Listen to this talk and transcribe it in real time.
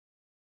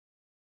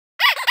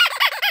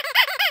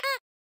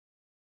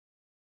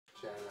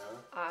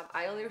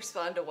I only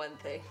respond to one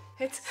thing.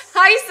 It's,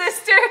 hi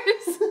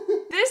sisters!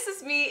 This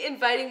is me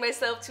inviting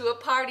myself to a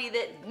party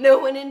that no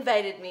one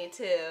invited me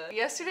to.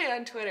 Yesterday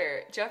on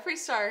Twitter, Jeffree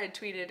Star had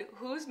tweeted,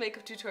 whose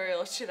makeup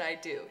tutorial should I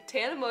do?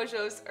 Tana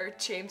Mongeau's or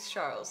James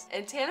Charles?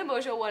 And Tana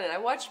Mongeau won, and I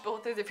watched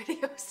both of their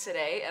videos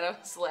today and I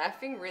was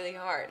laughing really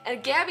hard.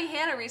 And Gabby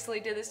Hanna recently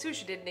did this too.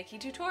 She did Nikki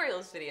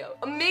Tutorials video.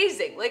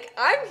 Amazing. Like,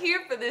 I'm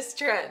here for this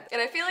trend.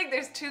 And I feel like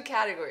there's two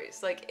categories.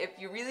 Like, if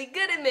you're really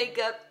good at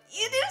makeup,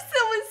 you do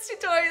someone's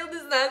tutorial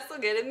that's not so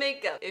good at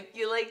makeup. If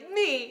you like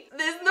me,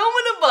 there's no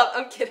one above.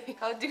 I'm kidding.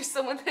 I'll do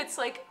someone that's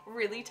like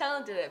really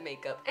talented at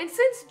makeup. And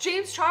since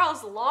James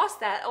Charles lost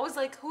that, I was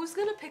like, who's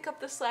gonna pick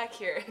up the slack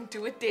here and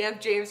do a damn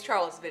James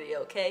Charles video,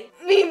 okay?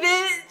 Me,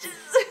 bitch!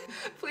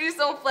 Please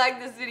don't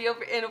flag this video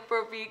for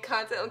inappropriate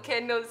content, okay? I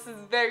know this is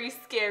very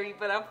scary,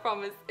 but I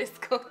promise it's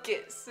gonna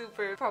get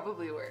super,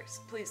 probably worse.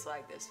 Please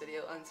flag this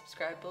video,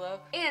 unsubscribe below.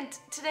 And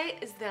today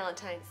is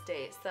Valentine's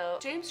Day, so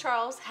James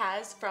Charles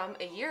has, from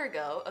a year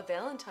ago, a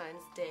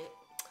Valentine's Day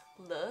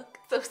look.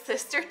 So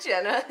Sister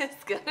Jenna is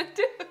gonna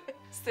do it.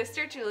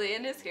 Sister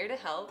Julian is here to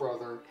help.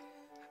 Brother.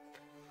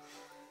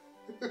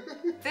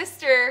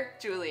 Sister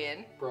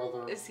Julian.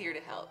 Brother. Is here to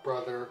help.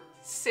 Brother.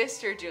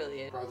 Sister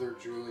Julian. Brother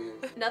Julian.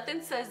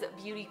 Nothing says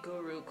beauty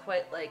guru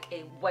quite like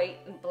a white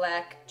and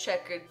black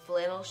checkered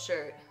flannel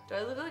shirt. Do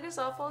I look like a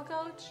softball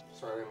coach?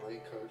 Sorry, I'm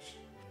late, coach.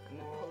 I'm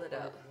gonna pull it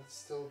out. It's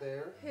still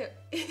there? Yeah.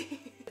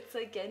 It's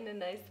like getting a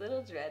nice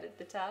little dread at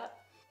the top.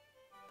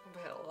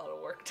 I've had a lot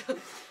of work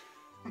done.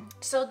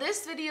 So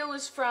this video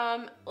was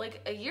from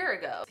like a year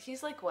ago.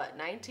 He's like what,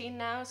 19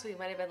 now? So he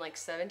might have been like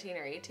 17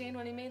 or 18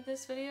 when he made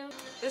this video.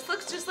 This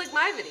looks just like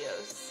my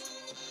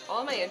videos.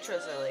 All my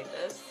intros are like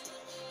this.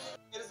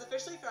 It is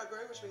officially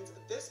February, which means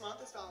this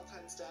month is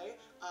Valentine's Day.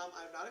 I'm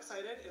not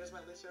excited. It is my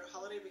least favorite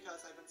holiday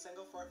because I've been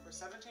single for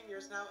 17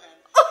 years now, and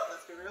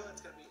let's be real,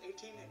 it's gonna be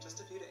 18 in just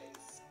a few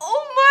days.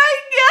 Oh my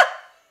god!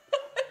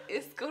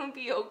 It's gonna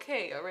be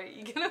okay, alright?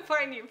 You're gonna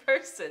find your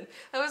person.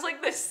 That was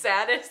like the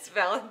saddest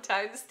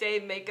Valentine's Day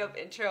makeup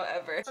intro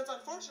ever. Since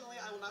unfortunately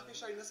I will not be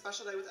sharing this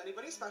special day with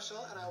anybody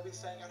special and I will be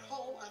staying at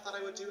home, I thought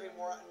I would do a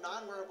more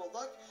non-wearable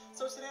look.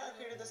 So today I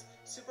created this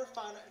super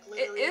fun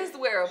glittery. It is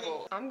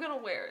wearable. I'm gonna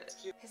wear it.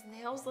 His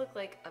nails look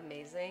like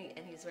amazing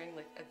and he's wearing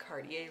like a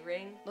Cartier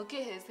ring. Look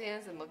at his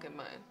hands and look at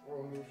mine.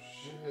 Oh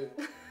shit.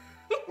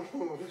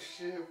 Oh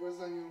shit, what's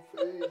on your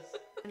face?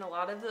 And a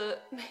lot of the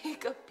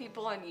makeup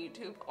people on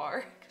YouTube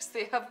are, because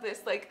they have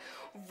this like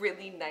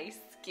really nice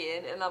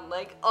skin and I'm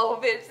like, oh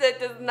bitch, that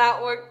does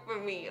not work for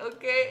me,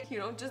 okay? You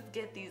don't just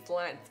get these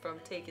lines from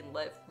taking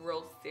life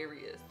real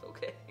serious,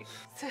 okay?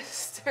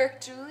 Sister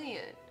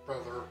Julian.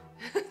 Brother.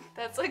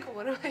 That's like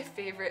one of my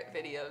favorite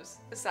videos,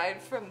 aside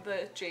from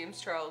the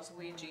James Charles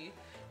Ouija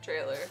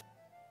trailer.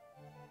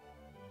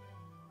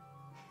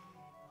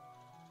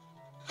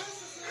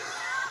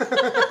 For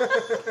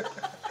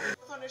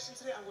foundation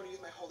today, I'm going to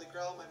use my Holy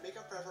Grail, my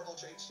Makeup Forever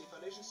Ultra HD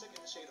Foundation Stick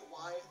in the shade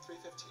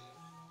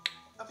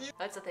Y315.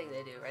 That's the thing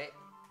they do, right?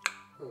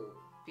 Who?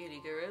 Beauty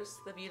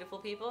gurus, the beautiful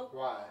people.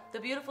 Why? The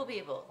beautiful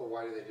people. Well,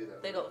 why do they do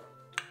that? They go,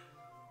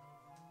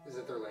 Is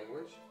it their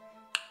language?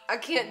 I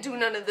can't do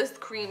none of this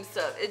cream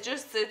stuff. It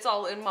just sits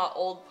all in my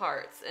old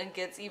parts and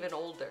gets even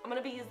older. I'm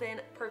gonna be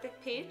using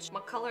Perfect Peach. My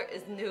color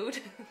is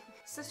nude.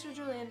 Sister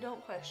Julian,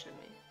 don't question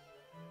me.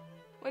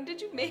 When did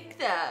you make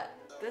that?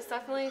 This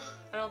definitely,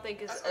 I don't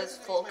think is as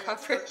full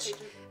coverage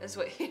as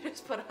what he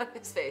just put on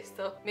his face.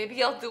 So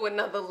maybe I'll do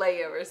another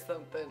layer or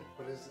something.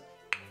 What does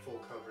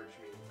full coverage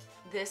mean?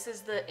 This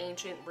is the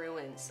ancient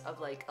ruins of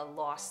like a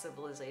lost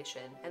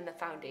civilization. And the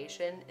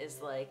foundation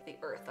is like the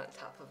earth on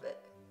top of it.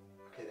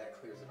 Okay,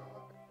 that clears it all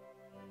up.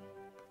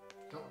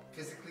 Don't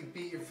physically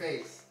beat your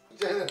face.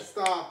 Jenna,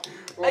 stop.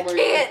 Oh I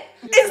can't.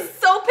 It's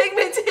so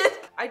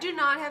pigmented. I do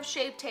not have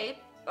Shape Tape.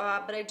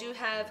 But I do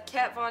have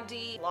Kat Von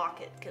D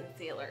Lock-It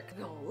Concealer. I'm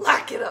gonna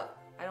lock it up.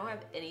 I don't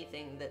have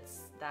anything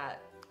that's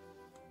that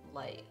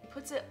light. He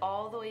puts it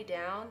all the way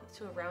down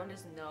to around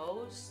his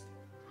nose.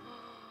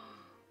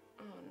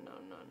 Oh, no,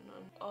 no, no.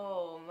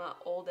 Oh, my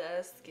old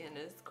ass skin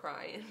is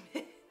crying.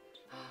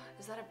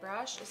 Is that a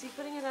brush? Is he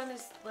putting it on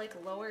his like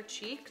lower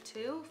cheek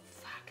too?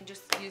 Fuck, I can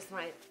just use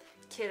my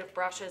kit of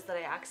brushes that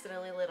I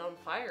accidentally lit on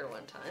fire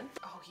one time.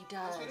 Oh, he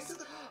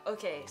does.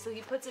 Okay, so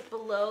he puts it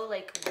below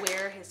like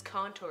where his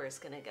contour is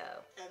gonna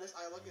go. And this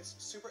eye look is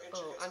super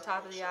intricate. Oh, on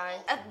top of the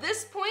eye. At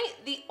this point,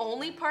 the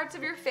only parts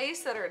of your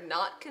face that are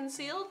not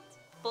concealed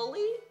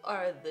fully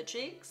are the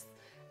cheeks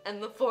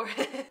and the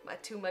forehead. My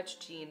too much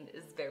gene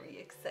is very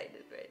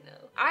excited right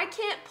now. I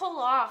can't pull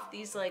off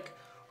these like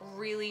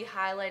really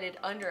highlighted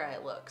under eye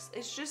looks.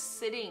 It's just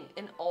sitting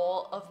in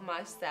all of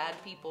my sad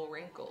people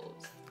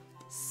wrinkles.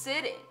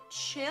 Sitting,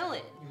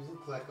 chilling. You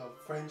look like a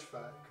French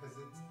fry because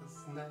it's a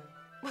snack.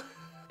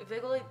 If I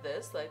go like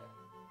this, like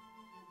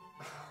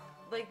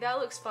that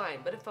looks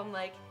fine. But if I'm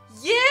like,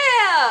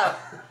 yeah,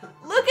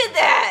 look at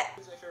that.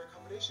 This is my favorite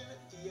combination,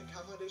 the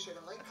Kat Von D Shade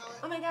and Light palette.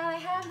 Oh my god, I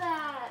have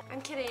that.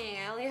 I'm kidding.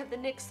 I only have the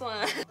NYX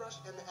one. Brush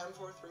and the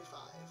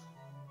M435.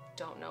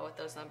 Don't know what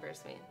those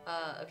numbers mean.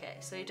 Okay,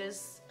 so you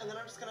just. And then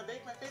I'm just gonna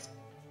bake my face.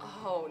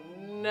 Oh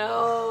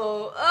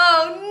no.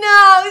 Oh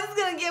no, this is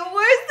gonna get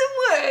worse and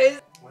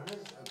worse. When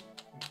is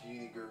a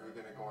beauty guru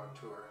gonna go on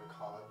tour and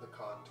call it the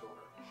contour?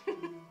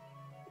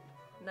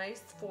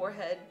 Nice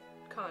forehead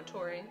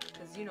contouring,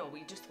 because you know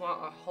we just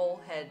want our whole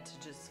head to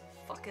just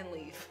fucking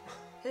leave.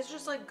 His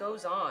just like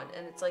goes on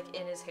and it's like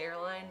in his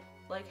hairline.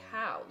 Like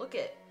how? Look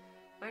at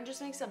mine,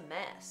 just makes a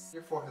mess.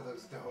 Your forehead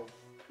looks dope.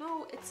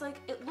 No, it's like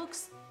it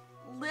looks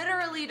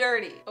literally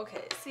dirty.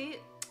 Okay, see,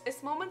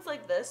 it's moments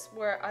like this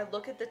where I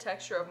look at the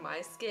texture of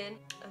my skin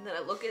and then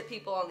I look at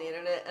people on the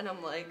internet and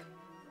I'm like,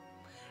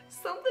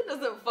 something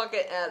doesn't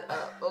fucking add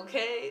up,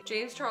 okay?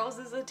 James Charles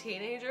is a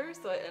teenager,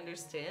 so I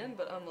understand,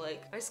 but I'm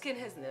like, my skin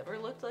has never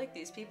looked like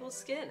these people's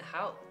skin.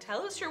 How?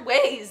 Tell us your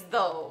ways,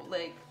 though.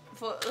 Like,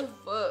 fuck.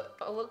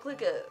 I look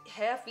like a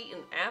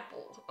half-eaten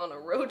apple on a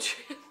road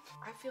trip.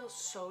 I feel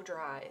so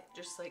dry,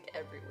 just like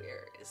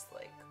everywhere is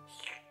like...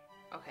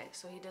 Okay,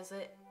 so he does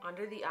it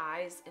under the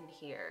eyes and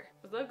here.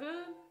 Is that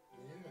good?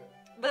 Yeah.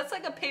 That's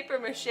like a paper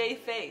mache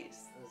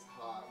face. It's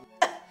hot.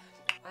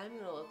 I'm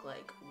gonna look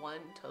like one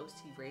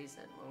toasty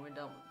raisin when we're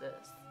done with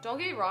this. Don't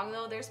get me wrong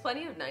though, there's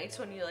plenty of nights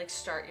when you like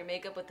start your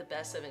makeup with the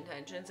best of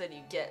intentions and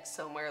you get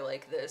somewhere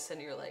like this and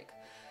you're like,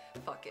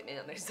 fuck it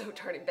man, there's no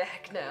turning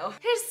back now.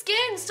 His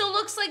skin still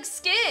looks like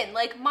skin.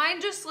 Like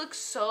mine just looks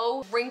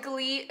so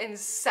wrinkly and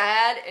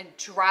sad and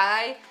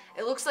dry.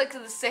 It looks like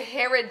the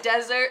Sahara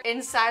Desert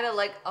inside of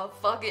like a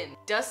fucking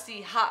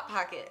dusty Hot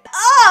Pocket.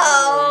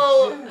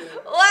 Oh,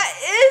 what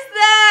is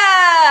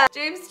that?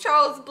 James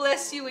Charles,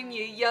 bless you in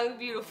your young,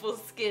 beautiful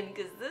skin,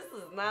 because this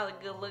is not a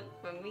good look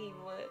for me,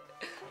 what?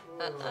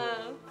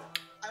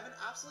 I've been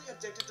absolutely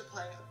addicted to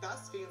playing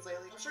Best Fiends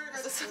lately. I'm sure you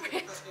guys have seen it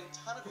because a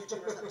ton of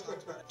YouTubers have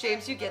talked about it.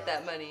 James, you get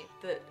that money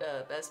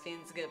that Best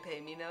Fiends is gonna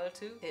pay me now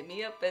too. Hit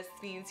me up, Best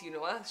Fiends. You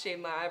know I'll shave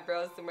my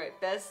eyebrows and write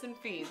Best and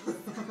Fiends. I'm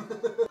gonna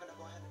go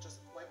ahead and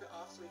just wipe it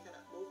off so we can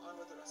move on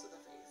with the rest of the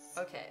face.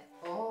 Okay.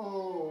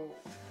 Oh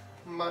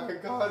my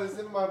god, is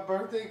it my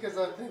birthday? Because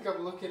I think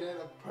I'm looking at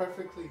a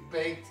perfectly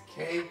baked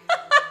cake.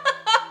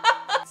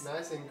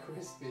 Nice and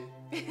crispy.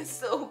 It's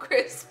so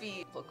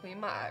crispy. Look me in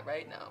my eye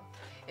right now.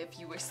 If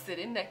you were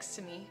sitting next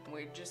to me and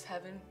we're just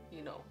having,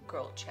 you know,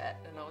 girl chat,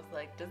 and I was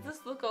like, does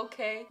this look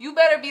okay? You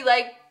better be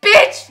like,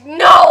 bitch,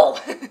 no!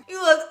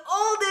 You look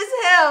old as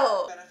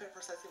hell! Benefit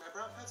for setting my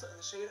brown pencil in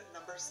the shade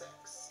number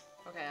 6.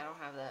 Okay, I don't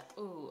have that.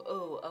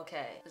 Ooh,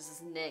 okay. This is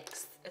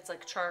NYX. It's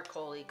like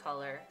charcoal-y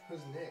color.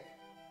 Who's Nick?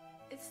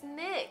 It's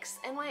NYX,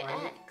 NYX. Why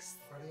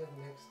do you have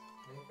Nick's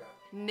makeup?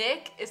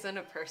 Nick isn't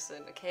a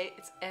person, okay?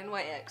 It's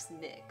NYX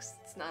NYX.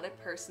 It's not a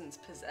person's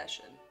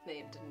possession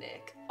named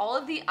Nick. All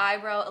of the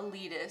eyebrow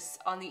elitists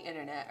on the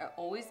internet are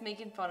always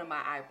making fun of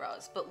my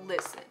eyebrows, but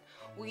listen,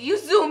 will you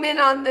zoom in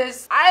on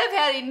this? I have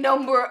had a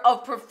number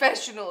of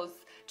professionals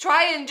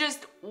try and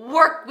just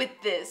work with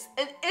this,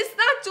 and it's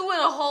not doing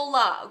a whole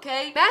lot,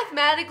 okay?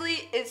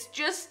 Mathematically, it's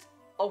just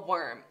a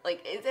worm.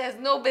 Like, it has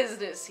no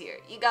business here.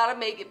 You gotta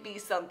make it be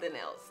something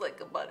else,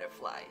 like a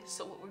butterfly.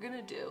 So what we're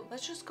gonna do,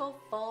 let's just go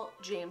full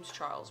James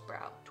Charles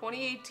brow.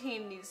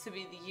 2018 needs to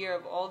be the year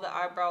of all the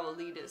eyebrow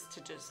elitists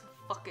to just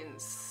fucking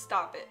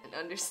stop it and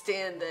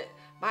understand that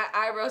my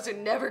eyebrows are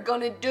never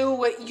gonna do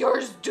what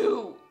yours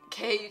do.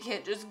 Okay, you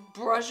can't just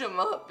brush them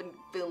up and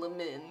fill them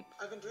in.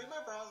 I've been doing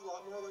my brows a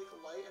lot more like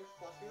light and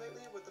fluffy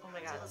lately with the Oh my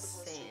pencil god, as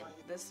opposed to same. my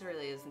This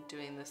really isn't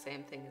doing the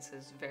same thing as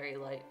his very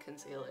light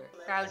concealer.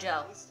 Brow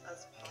gel.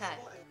 Okay.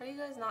 How do you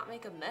guys not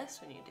make a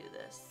mess when you do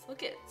this?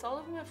 Look it, it's all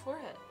over my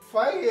forehead.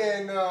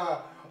 Fighting!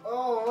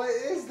 Oh, what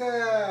is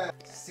that?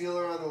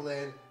 Concealer on the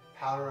lid,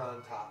 powder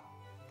on top.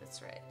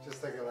 That's right.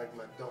 Just like I like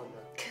my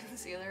donut.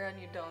 Concealer on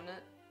your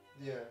donut.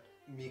 Yeah,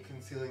 me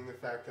concealing the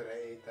fact that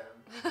I ate them.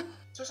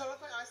 To show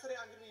off my eyes today,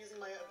 I'm going to be using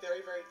my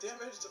very, very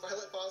damaged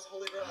Violet Voss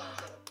Holy Grail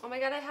eyeshadow. Oh my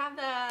god, I have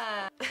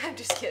that. I'm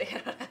just kidding, I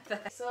don't have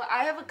that. So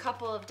I have a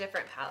couple of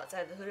different palettes. I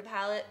have the Huda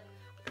palette,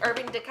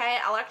 Urban Decay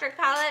Electric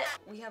palette.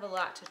 We have a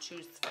lot to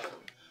choose from.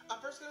 I'm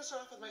first going to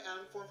start off with my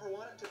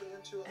M441, dipping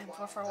into a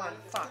M441,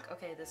 fuck.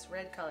 Okay, this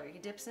red color. He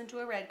dips into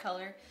a red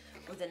color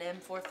with an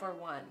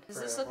M441. Does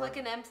this look like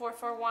an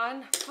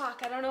M441?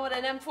 Fuck, I don't know what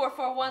an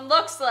M441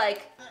 looks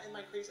like. In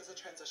my crease as a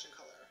transition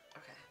color.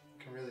 Okay.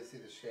 You can really see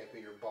the shape of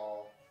your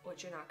ball.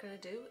 What you're not gonna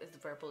do is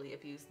verbally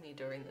abuse me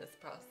during this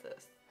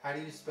process. How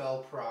do you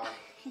spell Prague?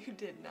 You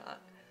did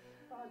not.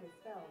 Prague is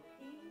spelled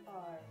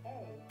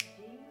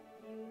P-R-A-G-U-E.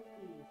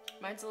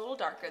 Mine's a little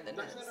darker than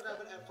Next, his. I'm going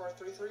to grab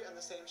an M433 in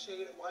the same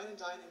shade, Wine and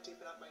Dine, and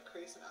deepen up my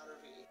crease and outer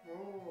V.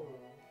 Oh.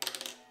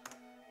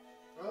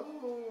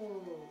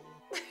 Oh.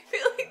 I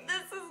feel like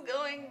this is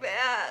going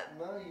bad.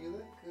 No, you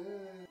look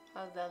good.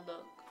 How's that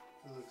look?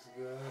 It looks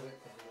good and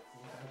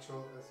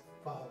natural as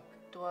fuck.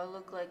 Do I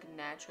look like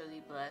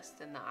naturally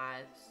blessed in the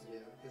eyes? Yeah.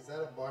 Is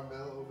that a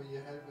barbell over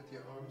your head with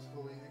your arms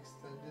fully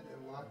extended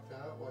and locked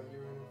out while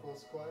you're in a full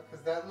squat?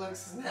 Because that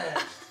looks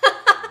snatched.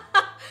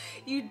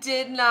 You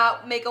did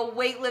not make a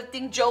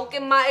weightlifting joke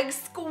in my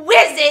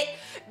exquisite,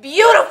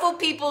 beautiful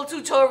people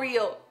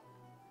tutorial.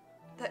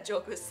 That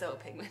joke was so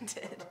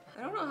pigmented.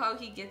 I don't know how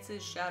he gets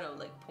his shadow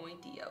like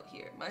pointy out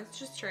here. Mine's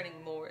just turning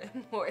more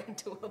and more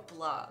into a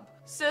blob.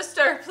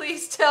 Sister,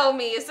 please tell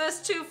me, is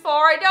this too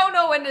far? I don't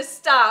know when to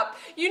stop.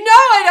 You know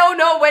I don't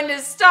know when to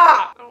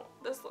stop. Oh,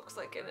 this looks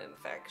like an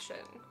infection.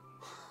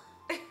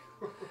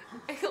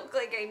 I look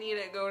like I need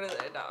to go to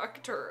the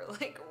doctor,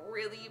 like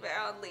really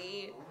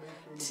badly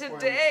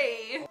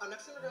today. I'm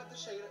next gonna grab the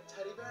shade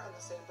Teddy Bear on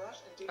the same brush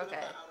and deepen up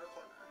that outer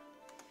corner.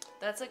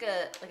 That's like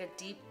a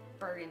deep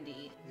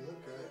burgundy. You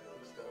look good. That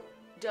looks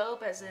dope.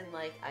 Dope as in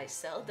like I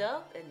sell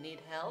dope and need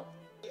help.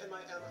 In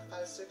my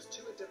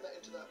M562, I dip that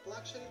into that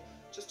black shade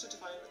just to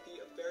define the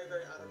very,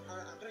 very outer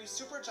part. I'm gonna be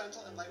super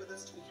gentle and light with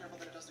this to be careful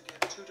that it doesn't get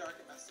too dark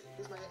and messy.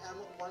 Here's my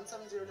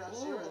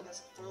M170-0 and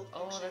this foiled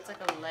pink Oh, that's shade.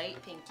 like a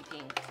light pinky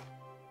pink.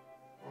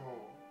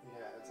 Oh,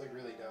 yeah, it's like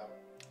really dope.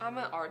 I'm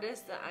an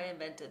artist that I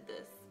invented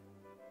this.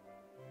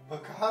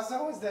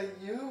 Picasso, is that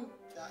you?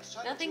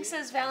 Nothing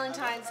says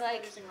Valentine's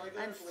like,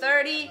 I'm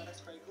 30,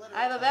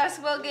 I have a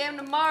basketball game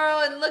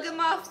tomorrow, and look at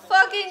my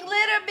fucking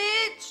glitter,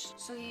 bitch!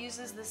 So he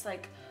uses this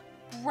like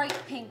bright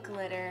pink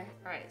glitter.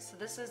 Alright, so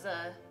this is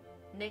a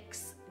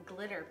NYX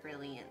Glitter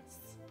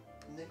Brilliance.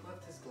 Nick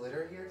left his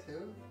glitter here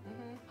too?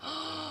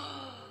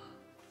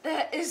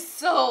 That is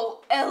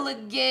so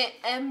elegant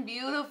and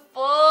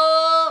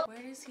beautiful.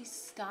 Where does he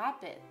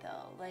stop it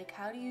though? Like,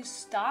 how do you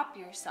stop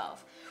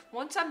yourself?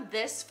 Once I'm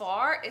this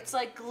far, it's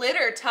like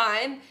glitter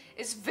time.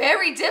 It's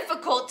very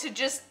difficult to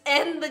just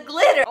end the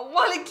glitter. I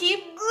want to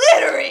keep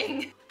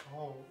glittering.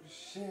 Oh,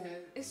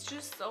 shit. It's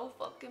just so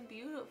fucking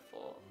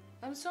beautiful.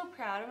 I'm so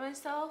proud of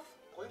myself.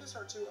 I'm going to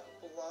start to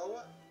blow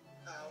out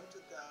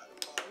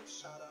that bottom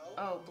shadow.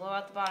 Oh, blow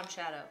out the bottom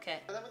shadow,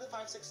 okay. And then with the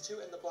 562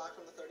 and the black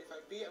from the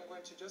 35B, I'm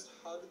going to just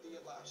hug the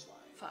lash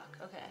line. Fuck,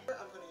 okay.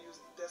 I'm going to use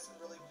this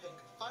really pink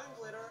fine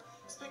glitter.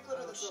 This pink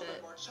glitter that's a little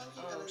bit more chunky,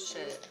 and then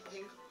use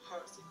pink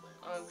heart sequins.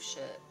 Oh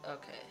shit,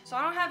 okay. So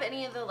I don't have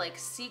any of the like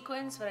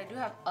sequins, but I do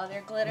have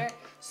other glitter.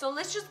 So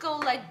let's just go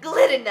like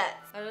glitter nuts.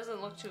 That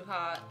doesn't look too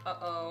hot.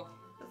 Uh-oh.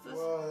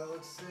 Whoa, that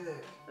looks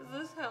sick. Is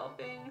this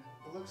helping?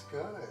 It looks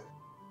good.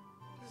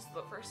 This is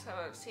the first time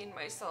I've seen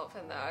myself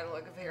in that. I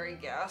look very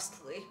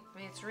ghastly. I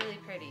mean, it's really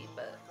pretty,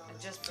 but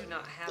I just do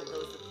not have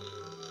those.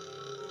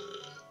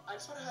 I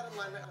just went ahead and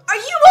lined it up. Are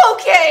you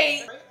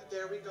okay? Right,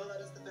 there we go, that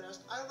is the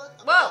finished eye look.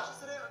 Whoa.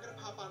 Today I'm going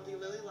to pop on the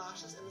Lily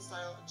Lashes in the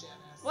style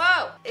Janice.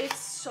 Whoa! It's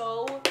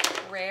so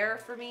rare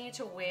for me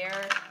to wear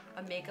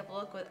a makeup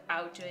look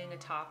without doing a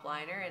top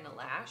liner and a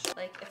lash.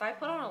 Like, if I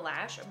put on a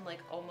lash, I'm like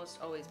almost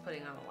always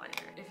putting on a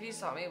liner. If you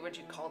saw me, would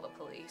you call the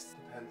police?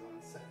 Depends on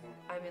the setting.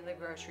 I'm in the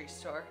grocery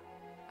store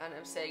and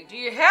I'm saying, do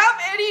you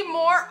have any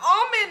more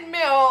almond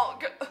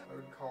milk? I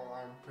would call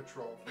Armed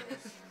Patrol for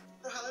this.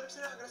 For highlighter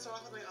today, I'm going to start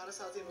off with my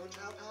Anastasia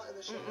Moonchild palette in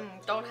the shade.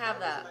 Don't have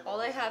that. All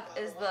I have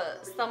is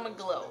the Summer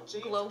Glow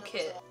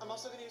Kit. I'm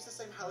also going to use the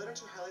same highlighter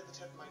to highlight the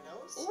tip of my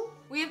nose. Ooh.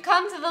 We've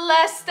come to the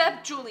last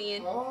step,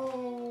 Julian.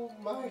 Oh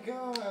my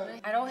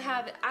god. I don't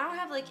have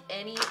like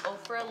any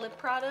Ofra lip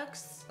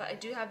products, but I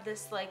do have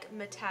this like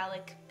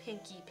metallic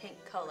pinky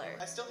pink color.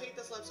 I still hate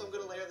this lip, so I'm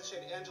going to layer the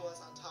shade Angelus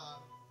on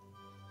top.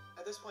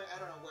 At this point, I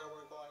don't know where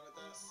we're going with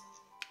this.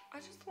 I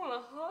just want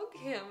to hug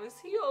him. Is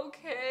he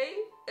okay?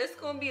 It's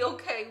gonna be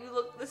okay. We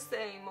look the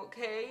same,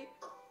 okay?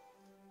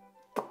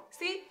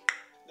 See?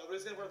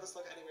 Nobody's gonna wear this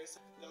look anyways.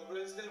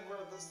 Nobody's gonna wear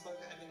this look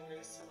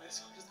anyways. So I might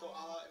as well just go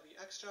all out and be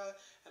extra.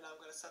 And I'm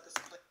gonna set this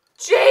clip.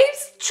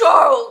 James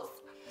Charles!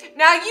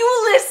 Now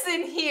you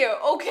listen here,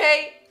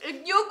 okay?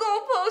 If you're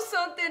gonna post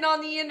something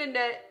on the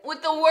internet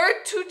with the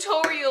word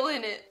tutorial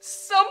in it,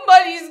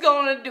 somebody's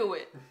gonna do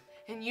it.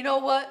 And you know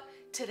what?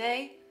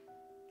 Today,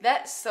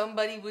 that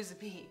somebody was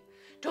me.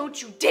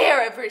 Don't you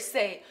dare ever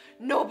say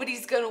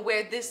nobody's gonna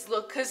wear this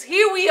look, cause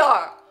here we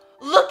are.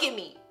 Look at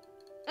me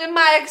and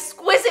my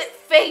exquisite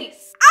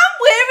face.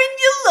 I'm wearing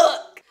your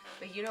look.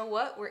 But you know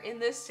what? We're in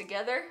this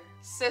together,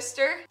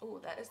 sister. Oh,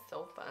 that is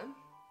so fun.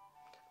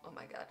 Oh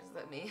my God, is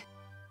that me?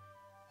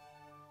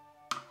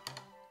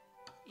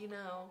 You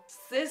know,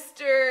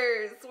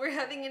 sisters, we're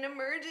having an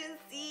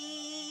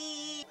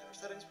emergency.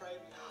 Setting spray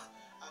because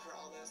after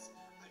all this,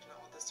 I do not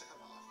want this to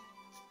come off.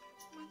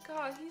 Oh my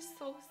God, he's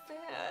so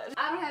sad.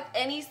 I don't have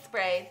any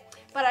spray,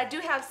 but I do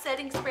have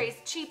setting sprays,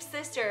 Cheap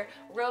Sister,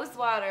 Rose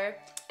Water,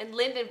 and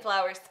Linden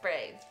Flower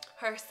Spray,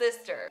 her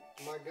sister.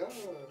 Oh my god.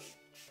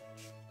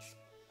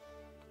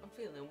 I'm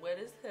feeling wet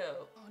as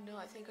hell. Oh no,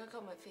 I think I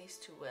got my face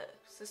too wet.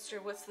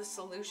 Sister, what's the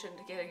solution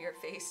to getting your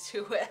face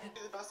too wet?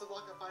 The best of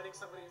luck of finding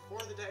somebody for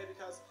the day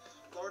because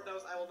Lord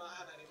knows I will not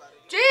have anybody.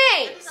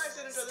 James,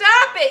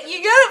 stop it.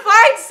 You gotta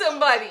find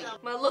somebody.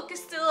 My look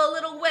is still a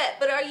little wet,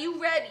 but are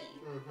you ready?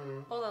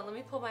 Hold on, let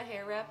me pull my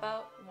hair wrap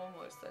out. One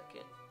more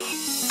second.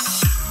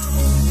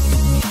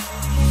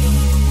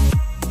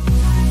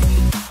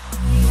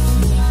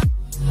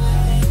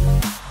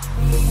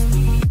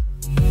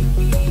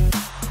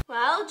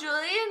 Well,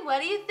 Julian,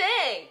 what do you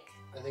think?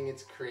 I think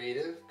it's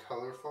creative,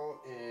 colorful,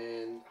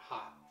 and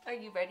hot. Are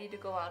you ready to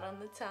go out on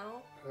the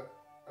town?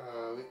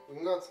 We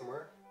can go out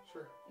somewhere.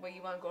 Sure. What,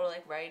 you want to go to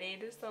like Rite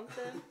Aid or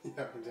something?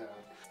 Yeah, I'm down.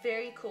 It's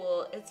very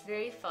cool. It's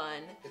very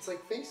fun. It's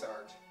like face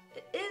art.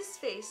 It is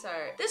face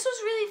art. This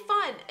was really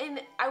fun,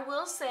 and I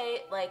will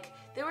say, like,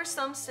 there were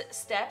some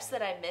steps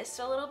that I missed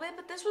a little bit,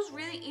 but this was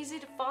really easy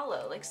to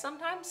follow. Like,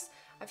 sometimes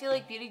I feel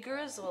like beauty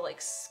gurus will like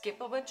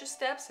skip a bunch of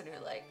steps and you're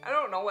like, I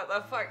don't know what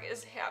the fuck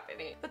is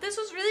happening. But this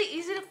was really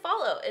easy to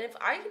follow, and if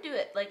I can do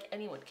it, like,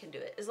 anyone can do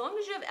it. As long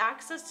as you have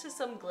access to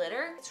some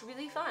glitter, it's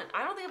really fun.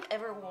 I don't think I've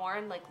ever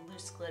worn like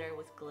loose glitter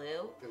with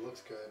glue. It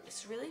looks good.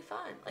 It's really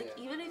fun. Like,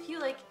 Yeah. even if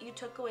you you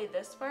took away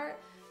this part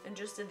and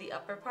just did the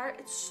upper part,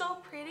 it's so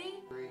pretty.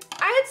 Great.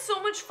 I had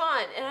so much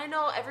fun, and I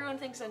know everyone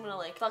thinks I'm gonna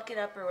like fuck it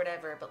up or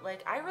whatever, but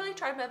like I really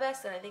tried my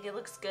best and I think it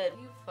looks good.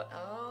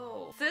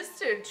 Oh,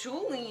 Sister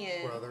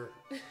Julian. Brother.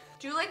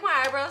 Do you like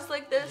my eyebrows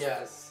like this?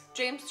 Yes.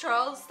 James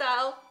Charles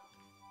style?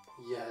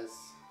 Yes.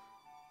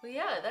 Well,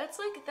 yeah, that's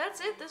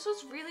it. This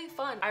was really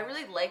fun. I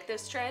really like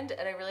this trend,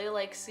 and I really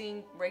like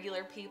seeing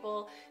regular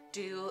people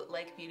do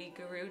like beauty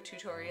guru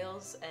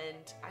tutorials,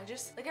 and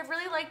I've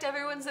really liked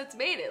everyone's that's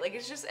made it. Like,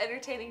 it's just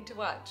entertaining to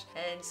watch.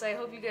 And so I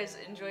hope you guys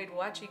enjoyed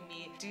watching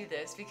me do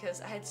this, because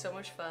I had so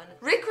much fun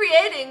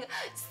recreating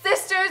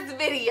Sister's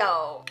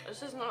video.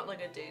 This is not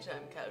like a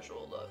daytime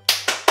casual look.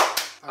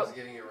 I was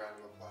getting a round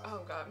of applause.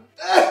 Oh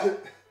god.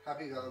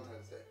 Happy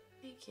Valentine's Day.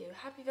 Thank you.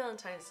 Happy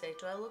Valentine's Day.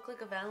 Do I look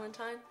like a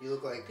Valentine? You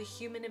look like The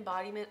human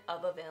embodiment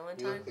of a you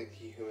Valentine? look like the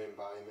human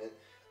embodiment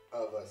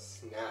of a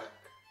snack.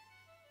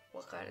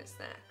 What kind of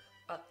snack?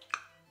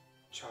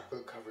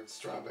 Chocolate covered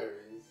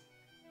strawberries.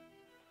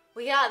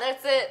 Well, yeah,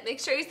 that's it. Make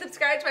sure you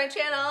subscribe to my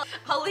channel.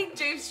 I'll link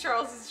James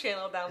Charles'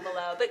 channel down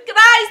below. But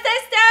goodbye,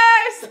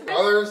 sisters!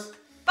 Brothers?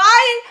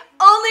 Bye,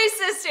 only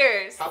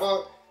sisters. How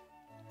about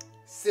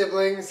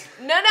siblings?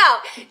 No,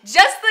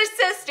 just the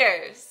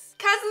sisters.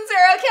 Cousins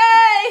are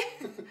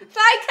okay.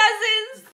 Bye, cousins.